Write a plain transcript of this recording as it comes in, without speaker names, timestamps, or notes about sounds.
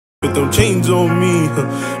Put them chains on me,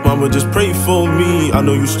 mama just pray for me. I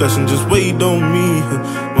know you stressing, just wait on me.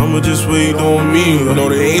 Mama just wait on me. No,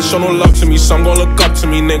 they ain't show no love to me, some gon' look up to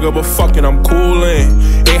me, nigga, but fucking I'm coolin'.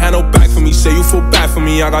 Ain't had no back for me, say you feel bad for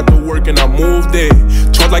me, I got the work and I moved it.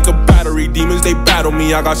 Charged like a battery, demons they battle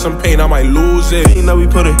me, I got some pain, I might lose it. Pain that we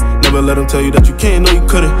put it, never let them tell you that you can't, no you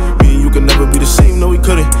couldn't. Me and you can never be the same, no we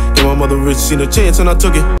couldn't. Get my mother rich, seen a chance and I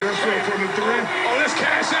took it.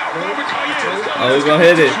 Oh, we gonna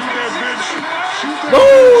hit it. Woo!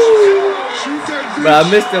 But I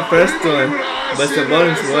missed the first one. But it's the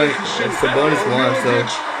bonus one. It's the bonus one, so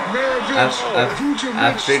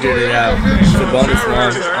I figured it out. It's the bonus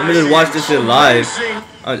one. I'm gonna just watch this shit live.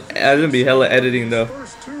 I'm gonna be hella editing though.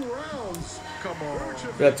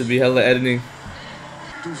 You have to be hella editing.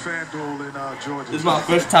 This is my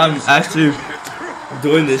first time actually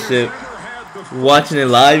doing this shit. Watching it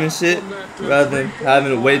live and shit, rather than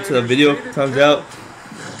having to wait till the video comes out.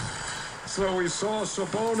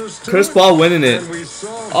 Chris Paul winning it.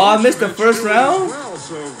 Oh, I missed the first round?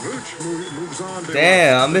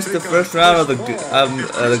 Damn, I missed the first round of the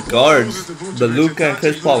guards. The Luka and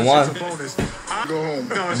Chris Paul won.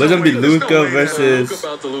 But it's gonna be Luka versus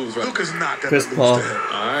Chris Paul.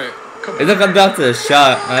 It's gonna come down to a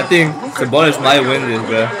shot. And I think SABONER might win this,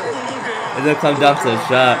 bro. It's gonna come down to a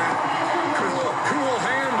shot.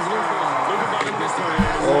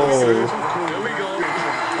 Oh.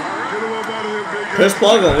 Chris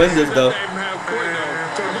Paul gonna win this though.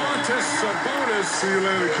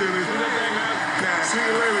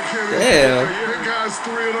 Damn. This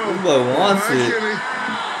boy wants it.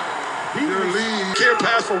 Can't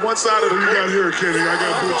pass from one side of the court. Here, Kenny. I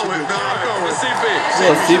got Butch with it. I'm going with CP.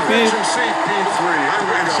 Oh, CP? CP3.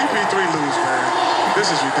 And CP3 lose, man. This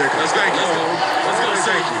is ridiculous. Thank you. Let's go,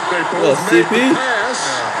 thank you. Oh, CP?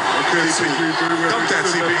 Okay, CP3. Dump that,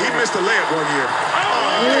 CP. He missed a layup one year.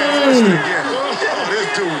 Oh, this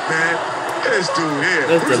dude, man. This dude here.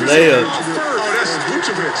 That's the layup. Oh, that's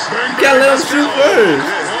Vucevic. You gotta let him shoot first.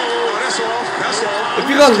 Oh, that's off. That's off. If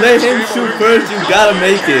you're gonna let him shoot first, you gotta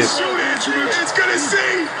make it. It's gonna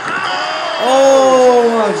see. Oh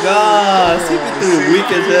my god. CP3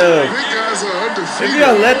 weak as hell. If you're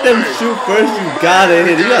gonna let them shoot first, you gotta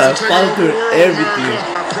hit it. You gotta follow through everything.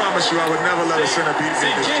 I promise you, I would never let a center beat me.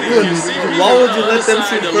 Why would you let them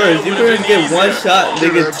shoot first? You couldn't get one shot, they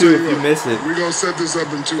get two if you miss it. We're gonna set this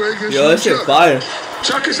up in 2. Yo, that shit fire.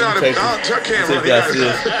 Chuck is out of Chuck can't run. That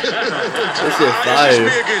shit fire.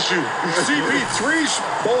 CP3's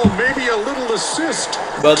ball, maybe a little assist.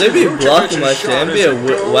 Bro, they be blocking my shit. I'm being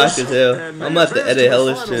whack as hell. I'm about to edit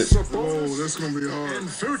hella shit. Oh, that's gonna be hard.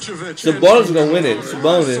 SABONER gonna win it.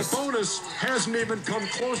 SABONER hasn't even come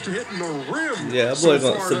close to hitting the rim. Yeah, that boy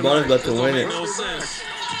SABONER about to win it.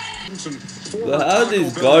 But how are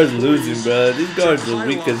these guards losing, bro? These guards are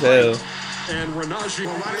weak as hell.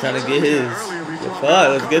 Trying to get his. Fine,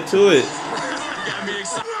 let's get to it.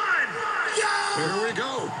 Here we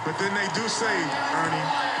go. But then they do say, Ernie,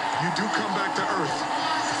 you do come back to earth.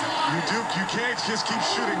 You can't just keep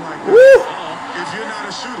shooting like that. If you're not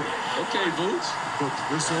a shooter. Okay, Boots. But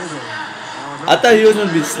it's over. I thought he was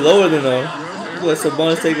gonna be slower than though. Boy,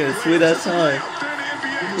 SABONER taking a sweet ass time.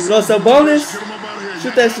 Let's go, SABONER.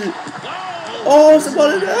 Shoot that shit. Oh,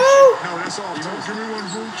 SABONER, no! No, that's all. Give me one,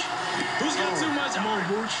 Booch. Who's got too much? Come on,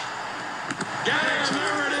 Booch.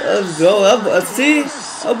 Let's go. See?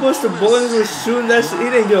 I wish SABONER was shooting that shit. He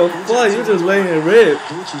didn't give a fuck. He was just letting it rip.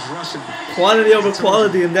 Quantity over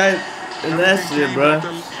quality in that shit, bro.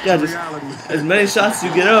 You gotta just, as many shots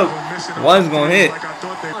you get up, one's gonna hit.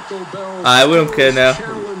 Alright, we don't care now.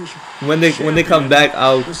 When they come back,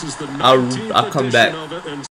 I'll come back.